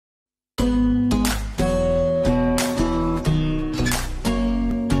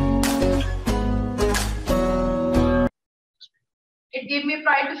give me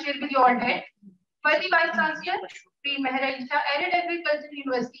pride to share with you all that. Worthy Vice-Chancellor, Shah, Arid Agricultural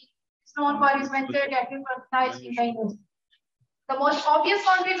University is known for his venture that we recognized in the university. The most obvious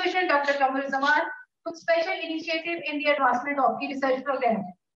contribution, Dr. Qamar-uz-Zaman took special initiative in the advancement of the research program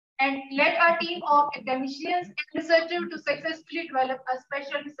and led our team of academicians and researchers to successfully develop a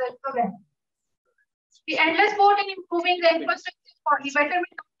special research program. The endless effort in improving the infrastructure for the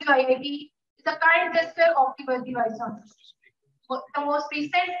betterment of the IIT is a kind gesture of the worthy Vice-Chancellor. The most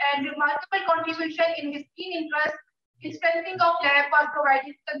recent and remarkable contribution in his keen interest in strengthening of lab was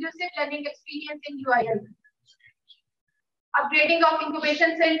providing conducive learning experience in UIL. Upgrading of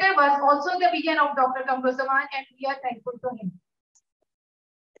incubation center was also the vision of Dr. Qamar-uz-Zaman, and we are thankful to him.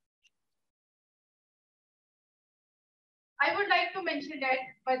 I would like to mention that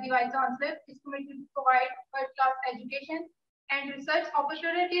the Vice-Chancellor is committed to provide first-class education and research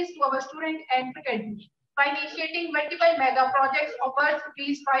opportunities to our students and faculty by initiating multiple mega projects of worth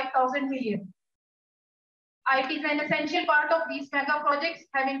rupees 5,000 million. IT is an essential part of these mega projects,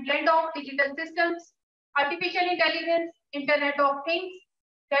 having blend of digital systems, artificial intelligence, Internet of Things,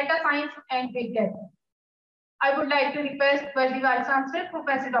 data science, and big data. I would like to request the Vice-Chancellor,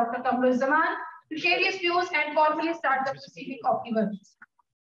 Professor Dr. Qamar-uz-Zaman, to share his views and formally start the proceeding of the work.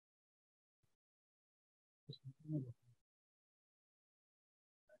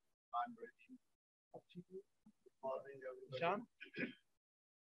 Shah?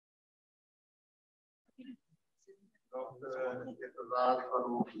 Dr. Aitazaz A,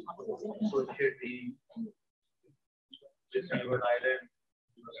 Associate Dean, Edward Island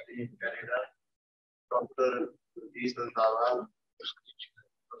University in Canada, Dr. Randhawa,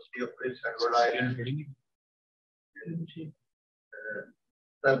 University of Prince Edward Island,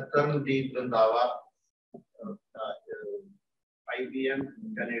 Randhawa IBM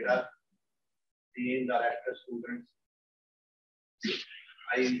Canada, Dean, Director, Students.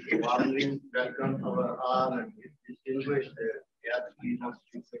 I warmly welcome our all distinguished guests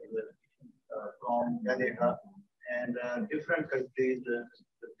from Canada and different countries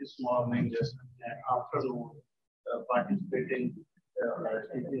this morning and afternoon participating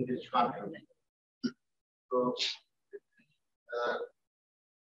in this conference. So,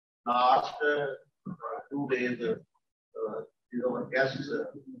 last 2 days, our guests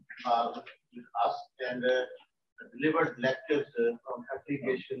are with us and delivered lectures on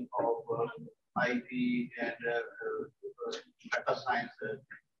application of IT and data science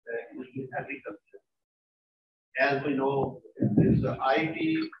in agriculture. As we know, this IT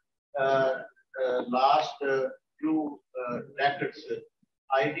last few decades,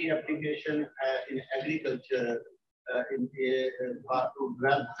 IT application in agriculture to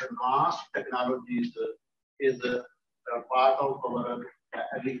develop advanced technologies is part of our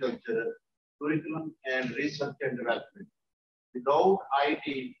agriculture curriculum and research and development. Without IT,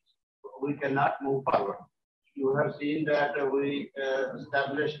 we cannot move forward. You have seen that we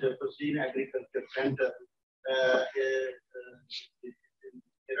established the Precision Agriculture Center in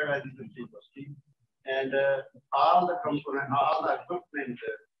Arid Agriculture University, and all the component, all the equipment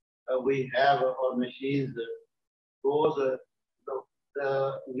we have or machines, those the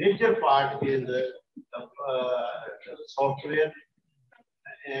major part is software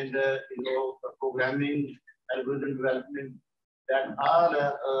and programming, algorithm development, that are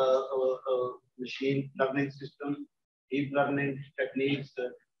machine learning systems, deep learning techniques.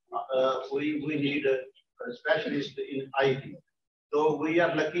 We need a specialist in IT. So we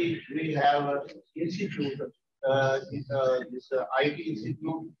are lucky we have an institute, this IT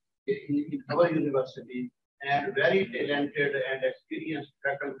institute in our university, and very talented and experienced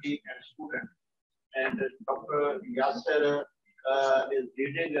faculty and students. And Dr. Yasser is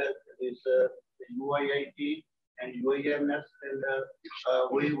leading this UIIT and UIMS, and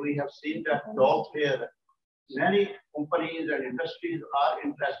we have seen that top here. Many companies and industries are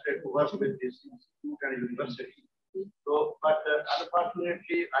interested to work with this institute and university. So, but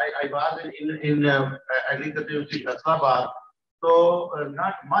unfortunately, I was in agriculture university, Hyderabad, so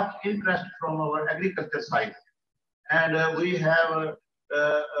not much interest from our agriculture side. And we have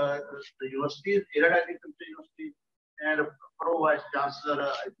the universities, Arid Agriculture University, and Pro Vice-Chancellor,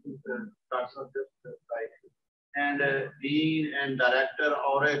 I think, and Dean and Director,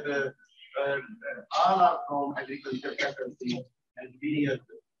 Arid, all are from agriculture faculty and seniors.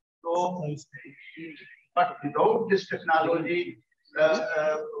 So, but without this technology,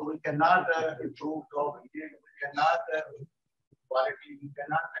 we cannot improve job, we cannot quality, we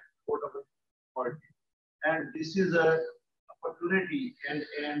cannot export our quality. And this is an opportunity, and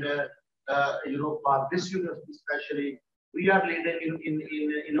for this university especially, we are leading in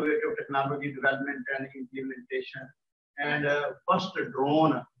innovative technology development and implementation. and first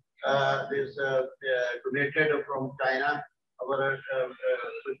drone is donated from China. Our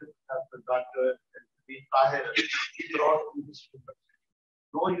Dr. Tahir, he brought this.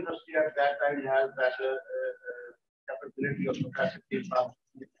 No university at that time has that capability of capacity.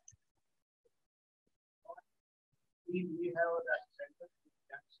 We have that center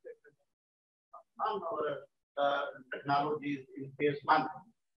on our technologies in phase 1,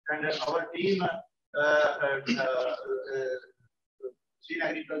 and our team, Senior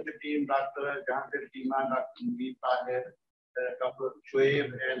Agriculture team, Dr. Jahangir Tima, Dr. Muneeb Tahir, Dr. Shoaib,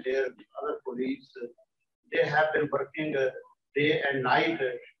 and their other colleagues, they have been working day and night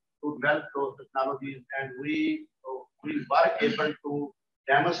to develop those technologies, and we were able to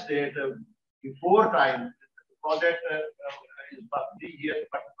demonstrate before time. The project is about 3 years,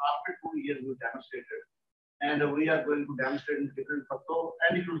 but after 2 years we demonstrated, and we are going to demonstrate in different so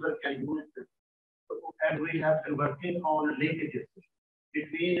any user can use it. And we have been working on linkages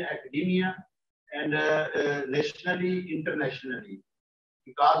between academia and nationally, internationally,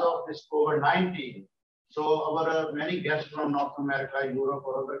 because of this COVID-19. So our many guests from North America, Europe,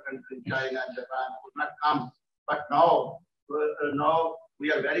 or other countries, China, Japan, could not come. But now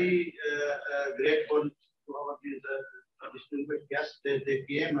we are very grateful to our these distinguished guests. They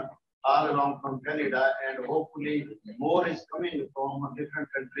came all along from Canada, and hopefully more is coming from different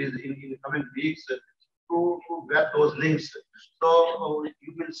countries in the coming weeks to get those links. So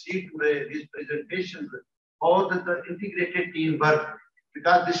you will see today these presentations how the integrated teamwork,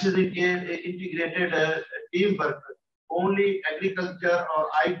 because this is an integrated teamwork. Only agriculture or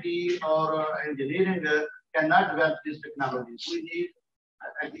IT or engineering cannot develop these technologies. We need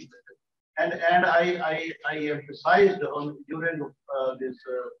agriculture. And I emphasized on during this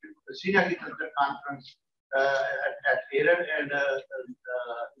Senior Agriculture Conference at Arid and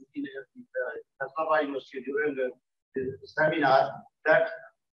in Randhawa University during the seminar that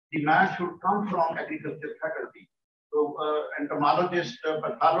demand should come from agriculture faculty. So entomologist,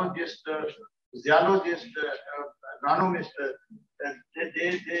 pathologist, zoologist, agronomist,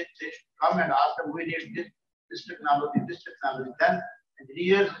 they come and ask them, we need this technology, this technology. Then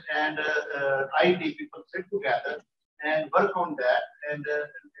engineers and IT people sit together and work on that and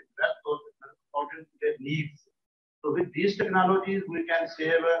develop those according to their needs. So with these technologies, we can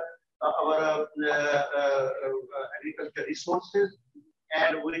save our agriculture resources,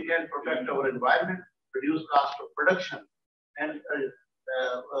 and we can protect our environment, reduce cost of production. And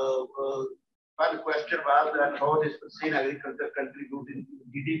one question was that how this same agriculture contributes in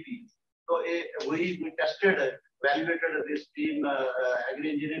GDP. So we tested, evaluated this team,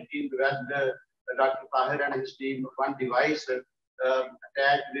 agri-engineering team, developed Dr. Tahir and his team one device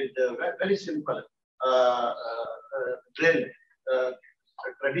attached with a very simple drill,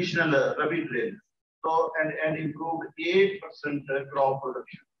 traditional Rabi drill. So and improved 8% crop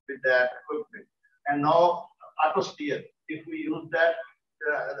production with that equipment. And now auto steer, if we use that,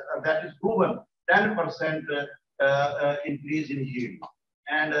 that is proven 10% increase in yield.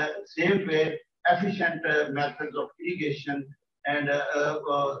 And same way, efficient methods of irrigation and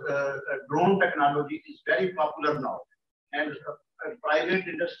drone technology is very popular now. And private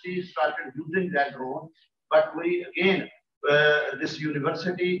industry started using that drone, but we again, this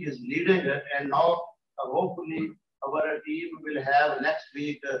university is leading it, and now hopefully our team will have next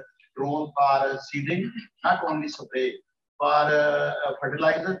week drone for seeding, not only spray, for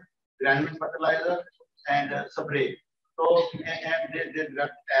fertilizer, granule fertilizer, and spray. So, and they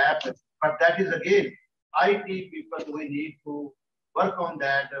got app, but that is again, IT people, we need to work on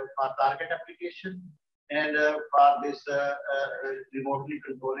that for target application and for this remotely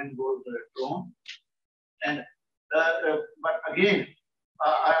controlling those drones. And but again,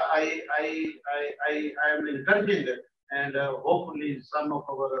 I am encouraging it, and hopefully some of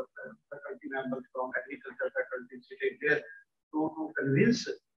our faculty members from agriculture faculty sitting there to convince,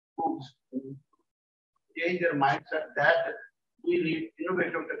 to change their mindset that we need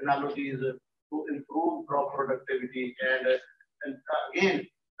innovative technologies to improve crop productivity. And again,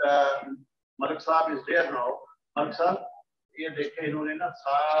 Malik Saab is there now. Malik Saab, ये देखे इन्होंने ना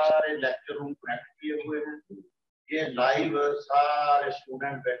सारे lecture room connect किए हुए हैं, ये live सारे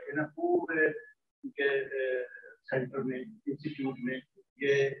स्टूडेंट बैठे ना पूरे उनके सेंटर में, इंस्टीट्यूट में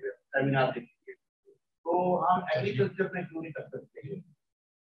ये सेमिनार देखिए. तो हम एग्रीकल्चर में क्यों नहीं कर सकते हैं?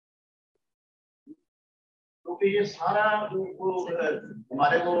 क्योंकि ये सारा वो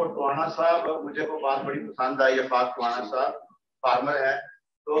हमारे वो टवाना साहब, मुझे वो बात बड़ी पसंद आई है. पाक टवाना साहब फार्मर है,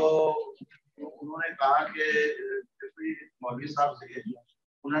 तो उन्होंने कहा कि मौलवी साहब से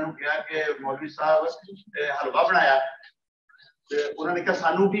उन्होंने कहा कि मौलवी साहब हलवा बनाया, उन्होंने कहा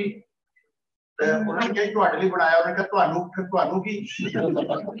सानू भी उन्होंने कहा ਤੁਹਾਡੇ ਲਈ ਬਣਾਇਆ ਉਹਨੇ ਕਿਹਾ ਤੁਹਾਨੂੰ ਕੀ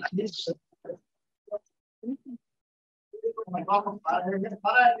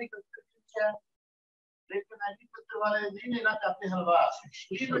सारा एग्रीकल्चर है लेकिन एग्रीकल्चर वाले नहीं लेना चाहते हलवा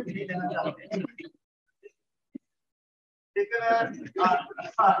नहीं लेना चाहते लेकिन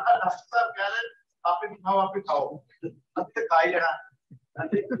अक्सर कह रहे आप ही खाओ अब तक खा ही लेना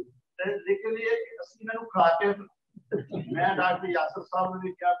लेकिन ये असली मैंने खा के मैं डॉक्टर यासर साहब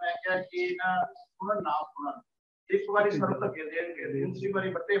ने क्या मैं क्या कि ना उन्होंने नाम सुना एक बारी सर लगे देंगे दूसरी बारी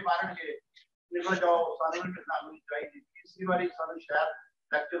बट्टे मारेंगे निकल जाओ सानू टेक्नोलॉजी चाहिए तीसरी बारी सानू शायद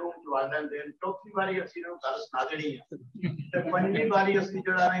लेक्चर रूम चवा दें चौथी बारी असली ने गल सुना देनी है ते पंजवीं बारी असली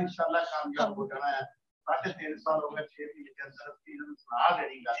जड़ा है इंशाल्लाह कामयाब हो जाना है 3.5 साल हो गए 6 महीने के अंदर असली ने सुना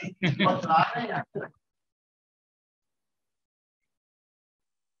देनी गल और सुना रहे हैं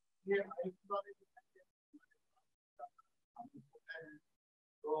ये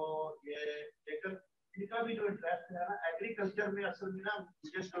तो ये लेकिन इनका भी जो इंटरेस्ट है ना एग्रीकल्चर में असल में ना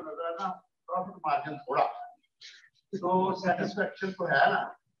मुझे जो नजर है ना प्रॉफिट मार्जिन थोड़ा तो सेटिस्फेक्शन तो है ना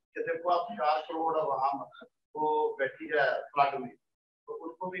कि देखो आप 4 करोड़ वहां वो बैठी है फ्लड में तो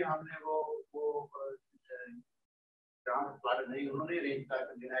उनको भी हमने वो जहाँ फ्लड नहीं उन्होंने अरेंज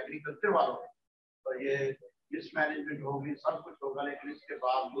कर एग्रीकल्चर वालों तो ये मिसमैनेजमेंट होगी सब कुछ होगा लेकिन इसके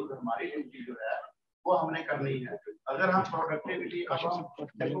बावजूद हमारी ड्यूटी जो है वो हमने करनी है अगर हम प्रोडक्टिविटी अब हम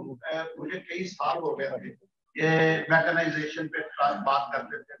मुझे कई साल हो गए थे ये मैकेनाइजेशन पे बात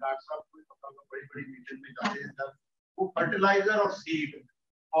करते थे डॉक्टर साहब कोई पता नहीं बड़ी बड़ी मीटिंग में जाते हैं जब वो फर्टिलाइजर और सीड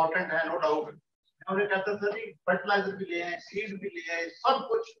इम्पोर्टेंट है नो डाउट उन्होंने कहता था जी फर्टिलाइजर भी लिए हैं सीड भी लिए हैं सब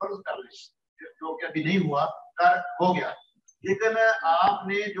कुछ फर्ज कर ले जो कि अभी नहीं हुआ कर हो गया लेकिन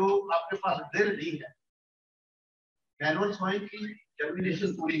आपने जो आपके पास ड्रिल ली है मैनुअल सॉइल की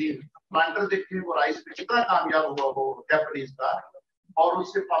जर्मिनेशन पूरी नहीं प्लांटर देखते हैं वो राइस में कितना कामयाब हुआ वो जापानीज का और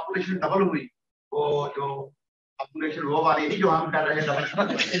उससे पॉपुलेशन डबल हुई वो जो पॉपुलेशन वो वाली नहीं जो हम कर रहे हैं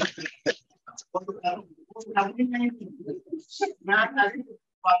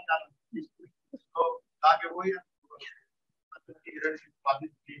तो आगे वही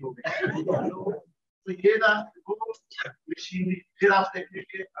तो ये ना वो मशीनरी फिर आप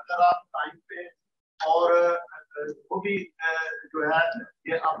देखेंगे अगर आप टाइम पे और वो भी जो है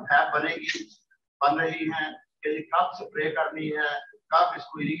ये अब ऐप बनेगी बन रही है कि कब स्प्रे करनी है कब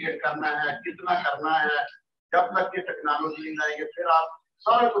इसको इरिगेट करना है कितना करना है जब तक ये टेक्नोलॉजी नहीं आएगी फिर आप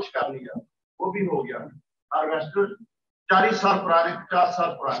सारा कुछ कर लिया वो भी हो गया हार्वेस्टर 40 साल पुराने 50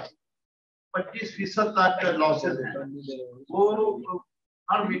 साल पुराने 25% तक लॉसेज हैं वो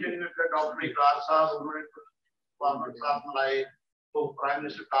हर मीटिंग में डॉक्टर इकरार साहब उन्होंने फार्मर साहब बुलाए तो प्राइम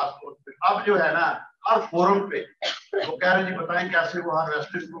मिनिस्टर टास्क फोर्स पे अब जो है ना हर फोरम पे वो कह रहे जी बताएं कैसे वो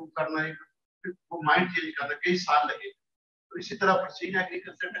हार्वेस्टिंग इम्प्रूव करना है वो माइंड चेंज करना कई साल लगे तो इसी तरह प्रोसीजर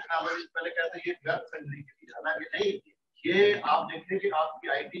एग्रीकल्चर टेक्नोलॉजी पहले कहते हैं ये घर खरीदने के लिए हालांकि नहीं ये आप देखते हैं कि आपकी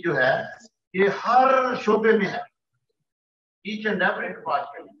आईटी जो है ये हर शोबे में है ईच एंड एवरी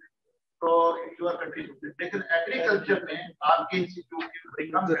डिपार्टमेंट तो यूर कंट्री लेकिन एग्रीकल्चर में आपके इंस्टीट्यूट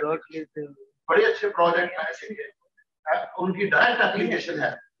की बड़े अच्छे प्रोजेक्ट है उनकी डायरेक्ट एप्लीकेशन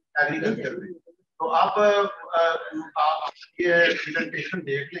है एग्रीकल्चर में तो आप ये प्रेजेंटेशन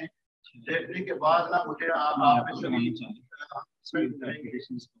देख लें देखने के बाद ना मुझे आप में सभी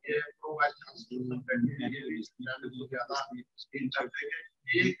ये प्रो वाइस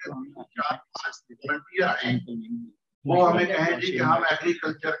एक 4-5 वॉलंटियर आए वो हमें कहें जी कि हम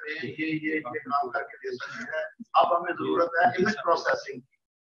एग्रीकल्चर में ये काम करके दे सकते हैं अब हमें जरूरत है image processing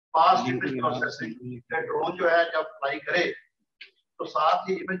fast image processing drone जो है जब फ्लाई करे तो साथ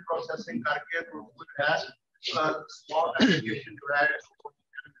ही इमेज प्रोसेसिंग करके तो कुछ है स्पॉट एप्लीकेशन जो है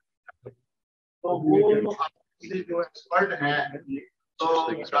तो वो जो एक्सपर्ट हैं तो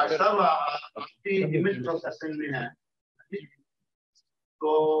डॉक्टर साहब आपकी इमेज प्रोसेसिंग में है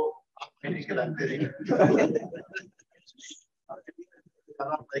तो आप कहने के लगते रहेंगे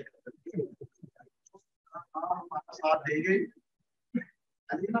साथ देंगे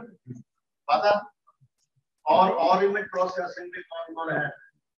पता और इमेज प्रोसेसिंग में कौन कौन है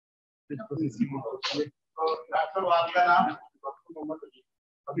तो डॉक्टर आपका नाम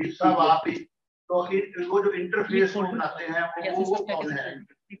अभी साहब आप ही तो वो जो इंटरफेस बनाते हैं वो कौन है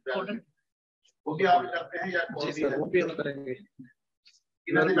वो भी आप करते हैं या कौन सी वो भी करेंगे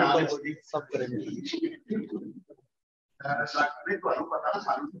इन्होंने नाम सब करेंगे डॉक्टर को पता ना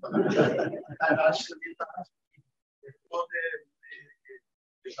सानू पता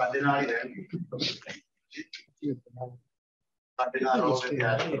साडे नाल ही रहेंगे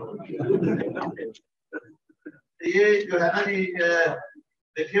ये जो है ना जी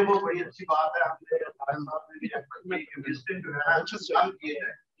देखिए वो बड़ी अच्छी बात है हमने जो है ना काम किए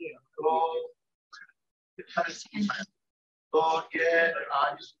हैं तो तो ये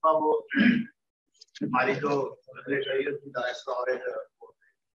आज सुबह वो हमारी जो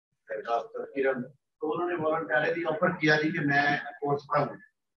डॉक्टर किरण, तो उन्होंने वॉलंटियरली ऑफर किया थी कि मैं कोर्स पढ़ूं।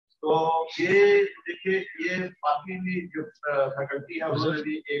 तो ये देखिए, ये बाकी भी जो फैकल्टी है उन्होंने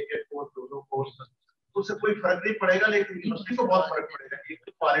भी एक कोर्स, दो कोर्स, उससे कोई फर्क नहीं पड़ेगा, लेकिन यूनिवर्सिटी को बहुत फर्क पड़ेगा। एक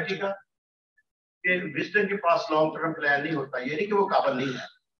तो क्वालिटी का, कि विजिटर के पास लॉन्ग टर्म प्लान नहीं होता, ये नहीं कि वो काबिल नहीं है,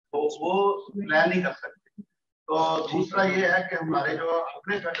 तो वो प्लान नहीं कर सकते। तो दूसरा ये है कि हमारे जो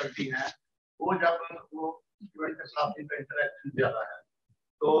अपने फैकल्टी हैं, वो जब वो स्टूडेंट के साथ इंटरेक्शन ज्यादा है,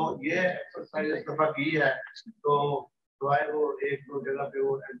 तो ये एक्सरसाइज इस दफा की है। तो वो एक दो जगह पे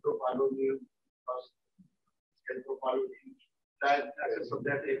वो एंथ्रोपोलॉजी ऐसे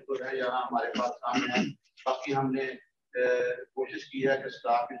सब्जेक्ट एक तो है यहाँ हमारे पास सामने है। बाकी हमने कोशिश की है कि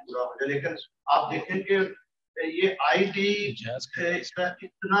स्टाफ भी पूरा हो जाए, लेकिन आप देखें कि ये आईटी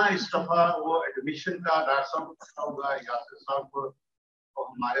इतना इस दफा वो एडमिशन का डॉक्टर साहब को पता होगा, यासिर साहब को, तो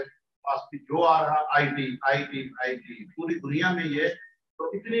हमारे पास भी जो आ रहा आईटी आईटी आईटी पूरी दुनिया में, ये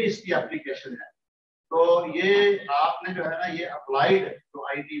तो इतनी इसकी एप्लीकेशन है। तो ये आपने जो है ना, ये अप्लाइड जो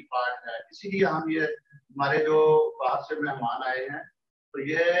आईटी पार्ट है, इसीलिए हम ये हमारे जो बाहर से मेहमान आए हैं, तो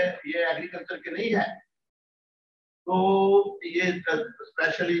ये एग्रीकल्चर के नहीं है। तो ये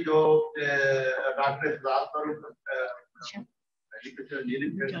स्पेशली जो doctor एटिजाज agriculture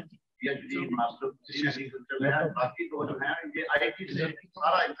engineering PhD master agriculture में है, बाकी तो जो है ये आईटी से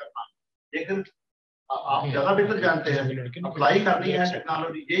सारा इनका, लेकिन आप ज्यादा बेहतर जानते हैं, अप्लाई करनी है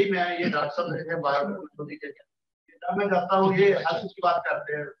टेक्नोलॉजी। यही मैं ये डॉक्टर साहब है बायोटेक्नोलॉजी के, जब मैं जाता हूँ ये हेल्थ की बात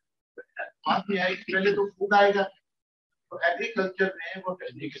करते हैं, बात में आई पहले तो फूड आएगा, तो एग्रीकल्चर में वो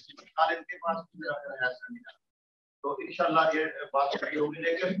टेक्निक इनके पास ऐसा नहीं है। तो इंशाल्लाह ये बात सही होगी,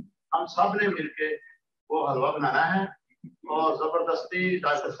 लेकिन हम सब ने मिलके वो हलवा बनाना है, और जबरदस्ती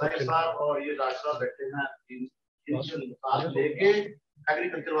डॉक्टर साहब और ये डॉक्टर साहब बैठे हैं लेके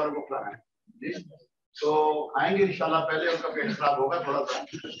एग्रीकल्चर वालों को खिलाना है। तो आएंगे इंशाल्लाह, पहले उनका पेट खराब होगा थोड़ा सा,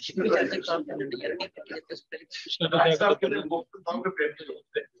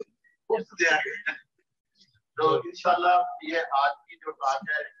 तो इंशाल्लाह ये आज की जो बात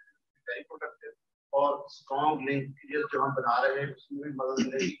है वेरी प्रोडक्टिव और स्ट्रॉन्ग लिंक जो हम बना रहे हैं, उसमें भी मदद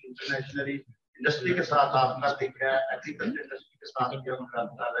मिलेगी। इंटरनेशनली इंडस्ट्री के साथ आपका लिंक है, एग्रीकल्चर इंडस्ट्री के साथ भी हम काम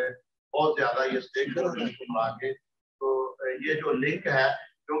कर रहे हैं, बहुत ज्यादा ये स्टेक होल्डर्स को मिला के। तो ये जो लिंक है,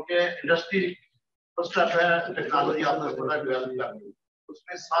 क्योंकि इंडस्ट्री फर्स्ट स्टेप है टेक्नोलॉजी आपको पूरा डेवलप करनी,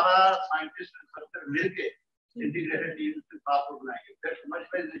 उसमें सारा साइंटिस्ट रिसर्चर मिलके इंटीग्रेटेड टीम के साथ बनाएंगे, फिर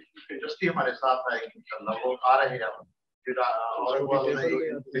कमर्शियलाइजेशन इंडस्ट्री हमारे साथ आएगी इंशाल्लाह, वो आ रहे हैं अब। फिर और वो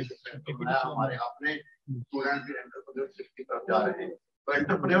हमारे अपने स्टूडेंट भी एंटरप्रेन्योरशिप की तरफ जा रहे हैं, तो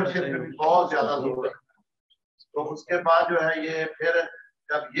एंटरप्रेन्योरशिप में भी बहुत ज्यादा जरूरत है। तो उसके बाद जो है ये फिर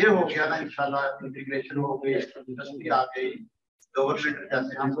जब ये हो गया ना इंशाल्लाह, इंटीग्रेशन हो गई, इंडस्ट्री आ गई, गवर्नमेंट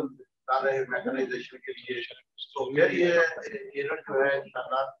जैसे हम कर रहे हैं मैकेनाइजेशन के लिए, तो फिर ये यूनिट जो है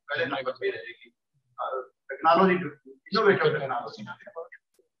इंशाल्लाह पहले नंबर पे रहेगी। टेक्नोलॉजी इनोवेटिव टेक्नोलॉजी,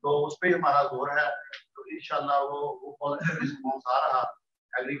 तो उस पर हमारा जोर है। तो इंशाल्लाह वो पॉजिटिव रिस्पॉन्स आ रहा।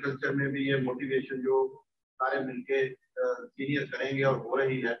 एग्रीकल्चर में भी ये मोटिवेशन जो सारे मिलके सीनियर करेंगे और हो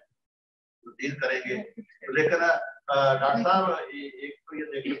रही है, तो डील करेंगे। तो लेकिन डॉक्टर साहब एक तो ये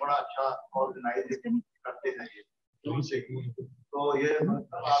देखिए बड़ा अच्छा ऑर्गेनाइज करते हैं ये, तो ये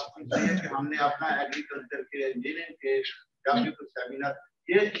मतलब आपको चाहिए कि हमने अपना एग्रीकल्चर के इंजीनियरिंग के या फिर कुछ सेमिनार,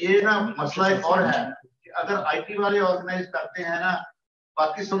 ये ना मसला एक और है कि अगर आईटी वाले ऑर्गेनाइज करते हैं ना,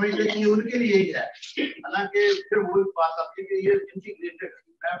 बाकी समझते हैं कि उनके लिए ही है, हालांकि फिर वो बात आती है कि ये इंटीग्रेटेड,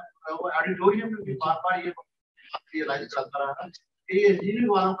 वो ऑडिटोरियम में भी बार-बार ये रियलाइज करता रहा कि ये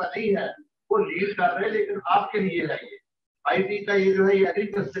इंजीनियरिंग वालों का नहीं है, वो लीड कर रहे हैं, लेकिन आपके लिए है ये आईटी का, ये जो है ये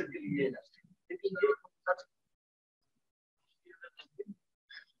एग्रीकल्चर के लिए है। लेकिन ये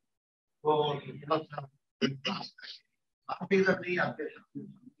वो आपके तक नहीं आते,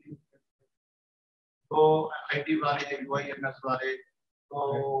 तो आईटी वाले यूआईएमएस वाले तो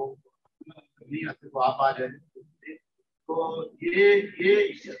नहीं आते, तो आप आ जाए। तो ये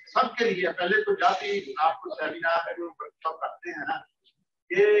सबके लिए, पहले तो जाती आपको सेमिनार जो वर्कशॉप करते हैं ना,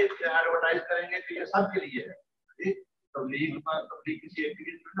 ये एडवर्टाइज करेंगे कि ये सबके लिए है, तबलीग किसी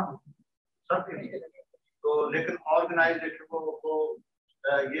एक्टिविटी में ना हो, सबके लिए। तो लेकिन ऑर्गेनाइजेशन को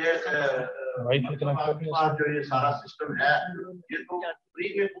ये जो ये सारा सिस्टम है, ये तो फ्री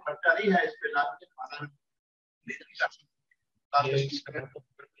में खर्चा नहीं है, इस पे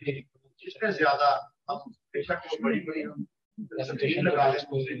जिसमें ज्यादा हम बेशक वो बड़ी हम लगा लें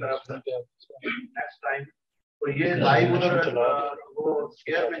दूसरी तरफ नेक्स्ट टाइम, तो ये लाइव उधर वो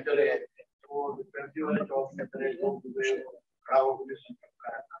शेयर में चले, वो वाले जॉब में चले, खड़ा होकर करता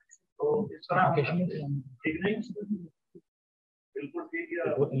है। तो इस तरह ठीक नहीं, बिल्कुल ठीक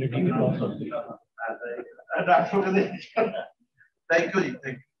है। Thank you ji,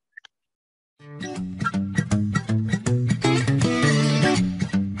 thank you.